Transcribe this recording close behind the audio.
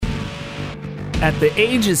At the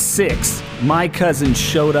age of 6, my cousin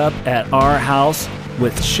showed up at our house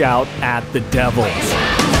with Shout at the Devils.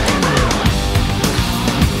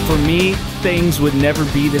 For me, things would never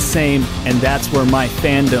be the same, and that's where my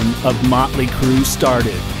fandom of Mötley Crüe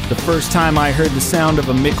started. The first time I heard the sound of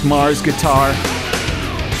a Mick Mars guitar,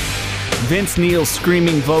 Vince Neil's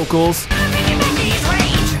screaming vocals,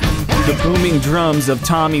 the booming drums of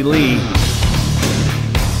Tommy Lee,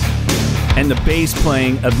 and the bass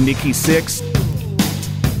playing of Nikki Sixx,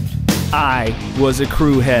 I was a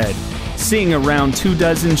Crüe head, seeing around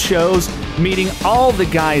 24 shows, meeting all the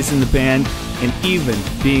guys in the band, and even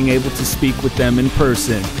being able to speak with them in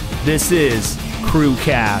person. This is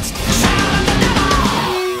Crüecast.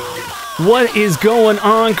 What is going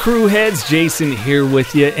on, Crüe heads? Jason here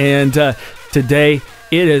with you, and today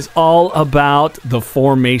it is all about the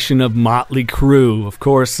formation of Mötley Crüe. Of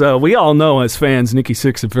course, we all know as fans, Nikki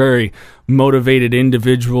Sixx, a very motivated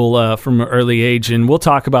individual from an early age, and we'll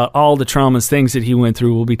talk about all the traumas, things that he went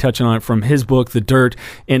through. We'll be touching on it from his book, The Dirt,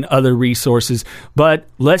 and other resources. But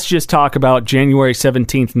let's just talk about January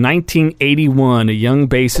 17th, 1981, a young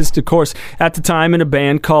bassist, of course, at the time in a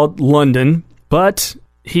band called London, but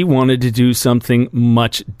he wanted to do something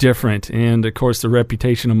much different. And, of course, the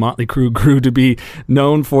reputation of Mötley Crüe grew to be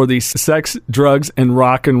known for the sex, drugs, and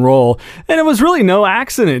rock and roll. And it was really no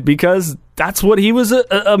accident, because that's what he was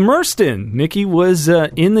immersed in. Nikki was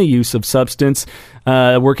in the use of substance,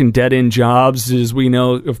 working dead-end jobs. As we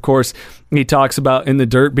know, of course, he talks about in The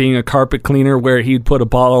Dirt being a carpet cleaner, where he'd put a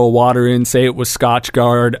bottle of water in, say it was Scotch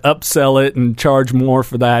Guard, upsell it, and charge more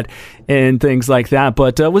for that, and things like that.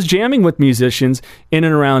 But was jamming with musicians in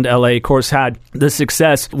and around LA. Of course, had the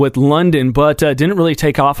success with London, but didn't really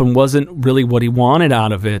take off and wasn't really what he wanted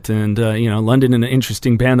out of it. And, London, an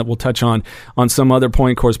interesting band that we'll touch on some other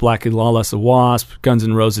point. Of course, Blackie Lawless, the Wasp, Guns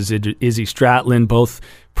N' Roses, Izzy Stradlin, both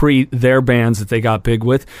pre their bands that they got big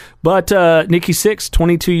with. But Nikki Sixx,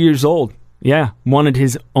 22 years old, wanted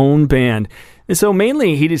his own band. And so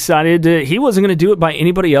mainly he decided he wasn't going to do it by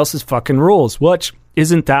anybody else's fucking rules, which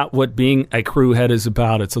isn't that what being a Crüe head is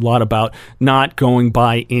about? It's a lot about not going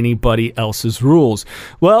by anybody else's rules.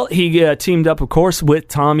 Well, he teamed up, of course, with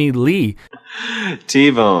Tommy Lee.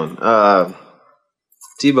 T-Bone.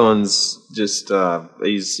 T-Bone's just,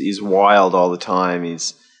 he's wild all the time.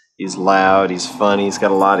 He's loud, he's funny, he's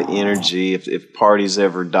got a lot of energy. If party's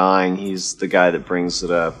ever dying, he's the guy that brings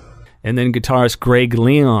it up. And then guitarist Greg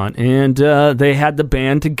Leon, and they had the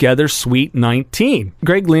band together, Sweet 19.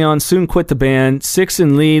 Greg Leon soon quit the band. Sixx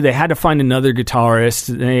and Lee, they had to find another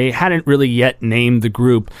guitarist. They hadn't really yet named the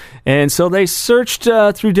group, and so they searched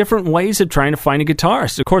through different ways of trying to find a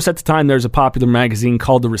guitarist. Of course, at the time, there's a popular magazine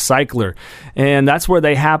called The Recycler, and that's where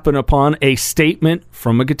they happened upon a statement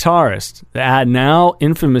from a guitarist. The ad now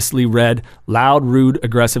infamously read, "Loud, rude,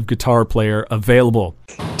 aggressive guitar player available."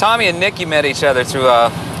 Tommy and Nikki met each other through a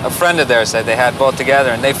friend of theirs that they had both together,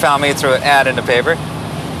 and they found me through an ad in the paper.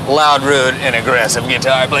 Loud, rude, and aggressive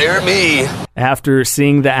guitar player, me. After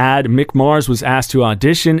seeing the ad, Mick Mars was asked to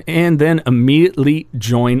audition and then immediately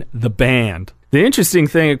join the band. The interesting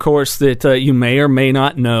thing, of course, that you may or may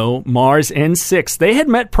not know, Mars and Sixx, they had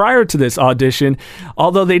met prior to this audition,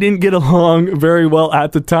 although they didn't get along very well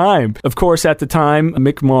at the time. Of course, at the time,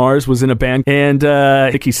 Mick Mars was in a band, and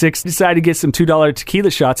Nikki Sixx decided to get some $2 tequila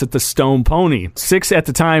shots at the Stone Pony. Sixx at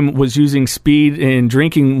the time was using speed and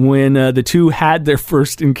drinking when the two had their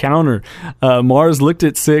first encounter. Mars looked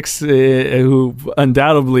at Sixx, who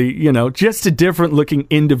undoubtedly, just a different-looking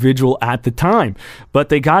individual at the time. But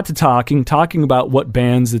they got to talking about what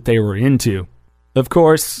bands that they were into. Of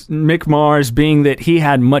course, Mick Mars, being that he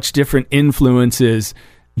had much different influences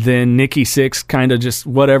than Nikki Sixx, kind of just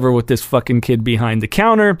whatever with this fucking kid behind the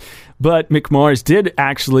counter. But Mick Mars did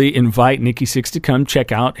actually invite Nikki Sixx to come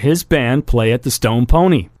check out his band play at the Stone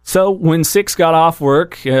Pony. So when Sixx got off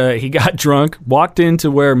work, he got drunk, walked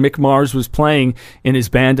into where Mick Mars was playing in his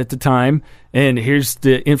band at the time, and here's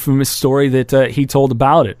the infamous story that he told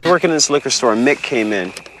about it. Working in this liquor store, Mick came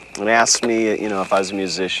in and asked me, if I was a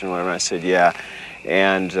musician or whatever. I said, yeah.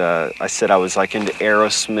 And I said I was like into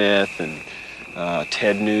Aerosmith and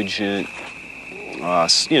Ted Nugent,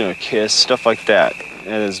 Kiss, stuff like that.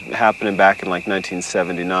 And it was happening back in like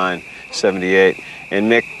 1979, 78.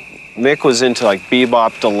 And Mick was into like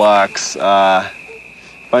Bebop Deluxe,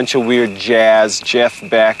 bunch of weird jazz, Jeff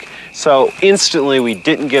Beck. So instantly we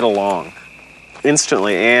didn't get along.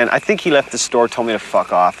 Instantly. And I think he left the store, told me to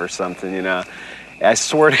fuck off or something, I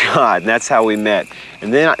swear to God, and that's how we met.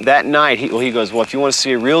 And then that night, he goes, well, if you want to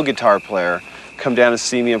see a real guitar player, come down and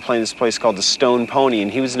see me. I'm playing this place called the Stone Pony,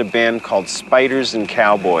 and he was in a band called Spiders and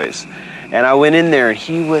Cowboys. And I went in there, and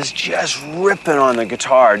he was just ripping on the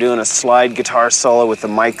guitar, doing a slide guitar solo with the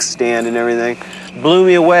mic stand and everything. Blew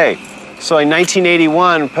me away. So in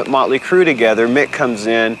 1981, put Mötley Crüe together. Mick comes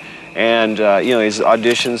in, and he's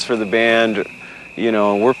auditions for the band.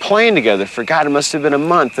 We're playing together for, God, it must have been a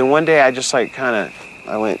month. And one day I just I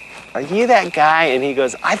went, "Are you that guy?" And he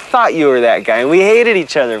goes, "I thought you were that guy." And we hated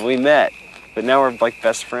each other. We met, but now we're like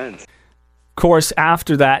best friends. Of course,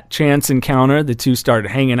 after that chance encounter, the two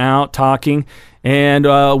started hanging out, talking, and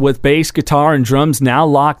with bass, guitar, and drums now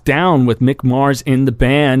locked down with Mick Mars in the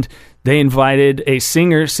band, they invited a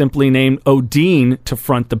singer simply named Odin to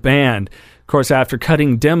front the band. Of course, after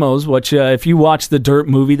cutting demos, which if you watch the Dirt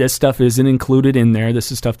movie, this stuff isn't included in there.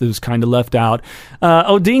 This is stuff that was kind of left out.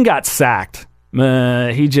 Odin got sacked.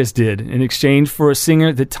 He just did, in exchange for a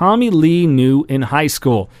singer that Tommy Lee knew in high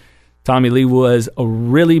school. Tommy Lee was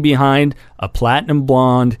really behind a platinum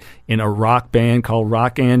blonde in a rock band called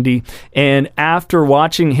Rock Andy. And after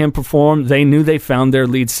watching him perform, they knew they found their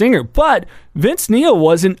lead singer. But Vince Neil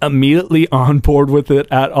wasn't immediately on board with it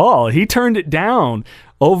at all. He turned it down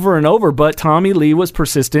over and over. But Tommy Lee was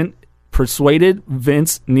persistent, persuaded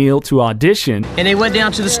Vince Neil to audition. And they went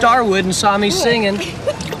down to the Starwood and saw me singing.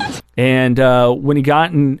 And when he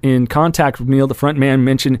got in contact with Neil, the front man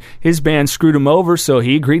mentioned his band screwed him over, so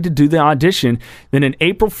he agreed to do the audition. Then on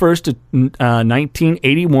April 1st of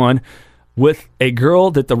 1981, with a girl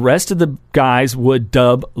that the rest of the guys would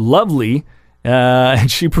dub Lovely,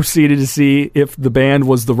 and she proceeded to see if the band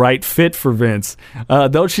was the right fit for Vince.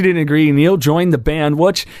 Though she didn't agree, Neil joined the band,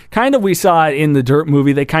 which kind of we saw in the Dirt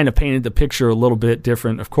movie. They kind of painted the picture a little bit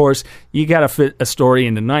different. Of course, you got to fit a story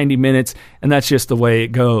into 90 minutes, and that's just the way it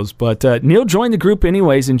goes. But Neil joined the group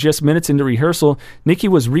anyways, and just minutes into rehearsal, Nikki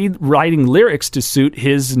was rewriting lyrics to suit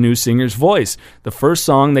his new singer's voice. The first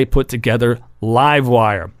song they put together, Live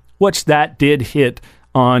Wire, which that did hit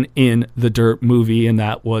on in the Dirt movie, and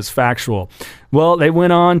that was factual. Well, they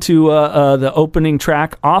went on to the opening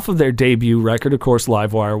track off of their debut record, of course,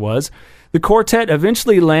 Livewire was. The quartet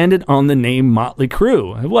eventually landed on the name Mötley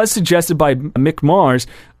Crüe. It was suggested by Mick Mars,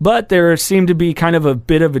 but there seemed to be kind of a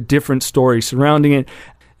bit of a different story surrounding it.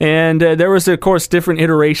 And there was, of course, different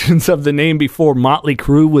iterations of the name before Mötley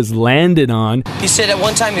Crüe was landed on. He said at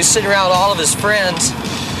one time he was sitting around with all of his friends,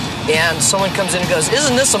 and someone comes in and goes,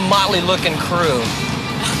 "Isn't this a motley-looking crew?"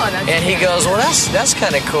 Oh, and he goes, "Well, that's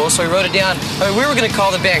kind of cool." So he wrote it down. I mean, we were going to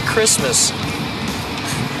call the band Christmas.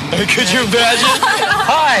 Could you imagine?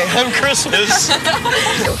 Hi, I'm Christmas.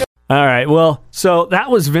 All right, well, so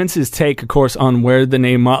that was Vince's take, of course, on where the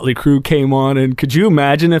name Mötley Crüe came on. And could you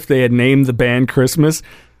imagine if they had named the band Christmas?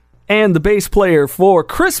 And the bass player for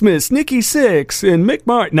Christmas, Nikki Sixx and Mick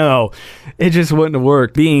Mars. No, it just wouldn't have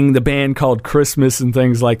worked. Being the band called Christmas and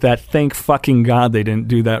things like that, thank fucking God they didn't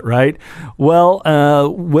do that, right? Well,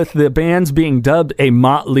 with the bands being dubbed a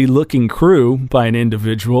motley-looking crew by an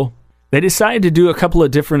individual, they decided to do a couple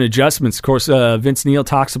of different adjustments. Of course, Vince Neil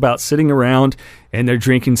talks about sitting around and they're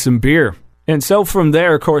drinking some beer. And so from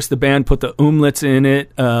there, of course, the band put the umlauts in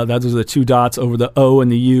it. Those are the two dots over the O and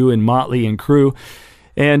the U in Mötley and Crüe.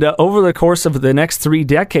 And over the course of the next 3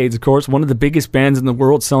 decades, of course, one of the biggest bands in the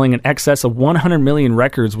world, selling in excess of 100 million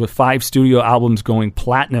records with 5 studio albums going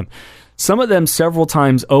platinum. Some of them several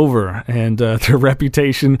times over, and their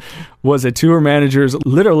reputation was a tour manager's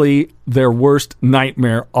literally their worst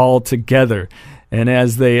nightmare altogether. And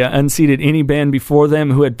as they unseated any band before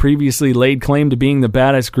them who had previously laid claim to being the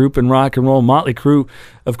baddest group in rock and roll, Mötley Crüe,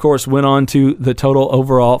 of course, went on to the total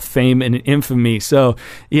overall fame and infamy. So,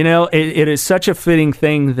 it is such a fitting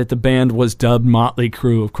thing that the band was dubbed Mötley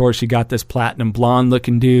Crüe. Of course, you got this platinum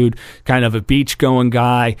blonde-looking dude, kind of a beach-going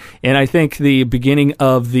guy. And I think the beginning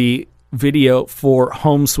of the video for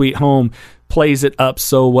Home Sweet Home plays it up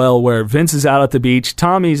so well, where Vince is out at the beach,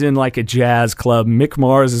 Tommy's in like a jazz club, Mick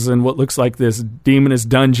Mars is in what looks like this demoness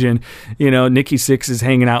dungeon, Nikki Sixx is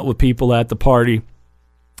hanging out with people at the party,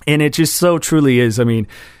 and it just so truly is. I mean,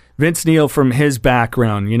 Vince Neil, from his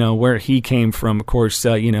background, where he came from, of course,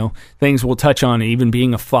 things we'll touch on, even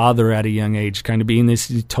being a father at a young age, kind of being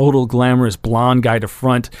this total glamorous blonde guy to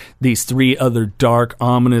front these 3 other dark,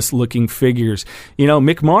 ominous-looking figures.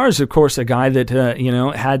 Mick Mars, of course, a guy that,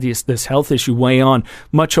 had this health issue way on,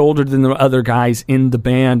 much older than the other guys in the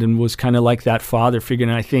band, and was kind of like that father figure,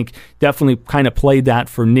 and I think definitely kind of played that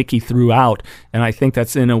for Nikki throughout, and I think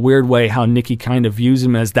that's in a weird way how Nikki kind of views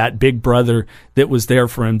him as that big brother that was there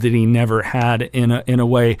for him, that he never had in a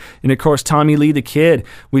way. And of course, Tommy Lee the Kid,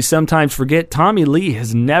 we sometimes forget Tommy Lee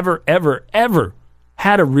has never, ever, ever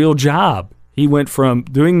had a real job. He went from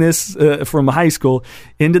doing this from high school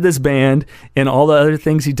into this band and all the other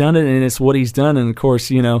things he's done, and it's what he's done. And, of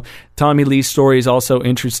course, Tommy Lee's story is also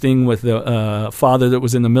interesting with a father that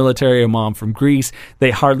was in the military, a mom from Greece.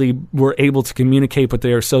 They hardly were able to communicate, but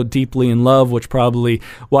they are so deeply in love, which probably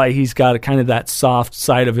why he's got a kind of that soft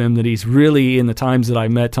side of him that he's really, in the times that I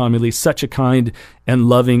met Tommy Lee, such a kind and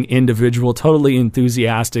loving individual, totally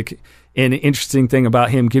enthusiastic. And an interesting thing about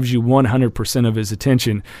him, gives you 100% of his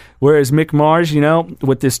attention. Whereas Mick Mars,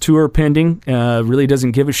 with this tour pending, really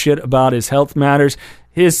doesn't give a shit about his health matters.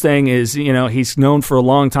 His thing is, he's known for a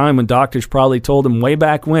long time when doctors probably told him way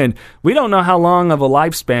back when, we don't know how long of a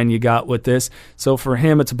lifespan you got with this. So for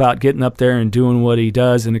him, it's about getting up there and doing what he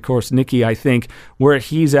does. And, of course, Nikki, I think, where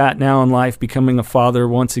he's at now in life, becoming a father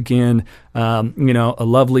once again, a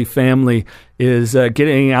lovely family, is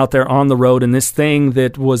getting out there on the road. And this thing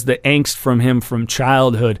that was the angst from him from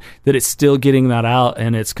childhood, that it's still getting that out,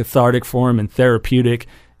 and it's cathartic for him and therapeutic.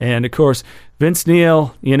 And, of course, Vince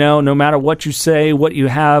Neil, no matter what you say, what you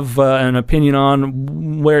have an opinion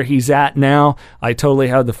on where he's at now, I totally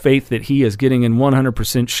have the faith that he is getting in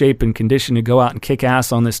 100% shape and condition to go out and kick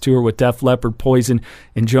ass on this tour with Def Leppard, Poison,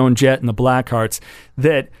 and Joan Jett and the Blackhearts,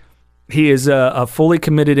 that he is a fully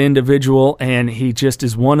committed individual, and he just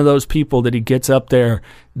is one of those people that he gets up there,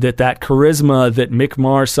 that charisma that Mick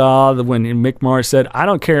Mars saw when Mick Mars said, I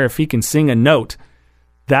don't care if he can sing a note,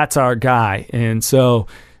 that's our guy. And so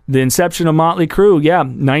the inception of Mötley Crüe,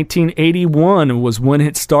 1981 was when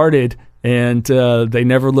it started, and they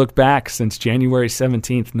never looked back since January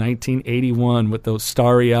 17th, 1981, with those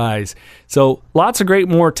starry eyes. So lots of great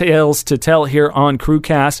more tales to tell here on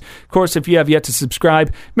Crüecast. Of course, if you have yet to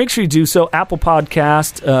subscribe, make sure you do so. Apple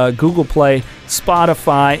Podcast, Google Play,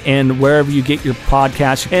 Spotify, and wherever you get your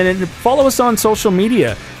podcasts. And then follow us on social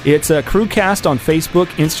media. It's Crüecast on Facebook,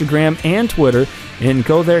 Instagram, and Twitter. And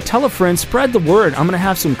go there, tell a friend, spread the word. I'm going to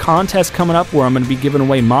have some contests coming up where I'm going to be giving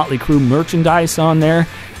away Mötley Crüe merchandise on there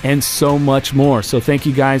and so much more. So thank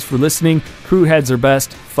you guys for listening. Crüe heads are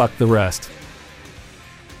best. Fuck the rest.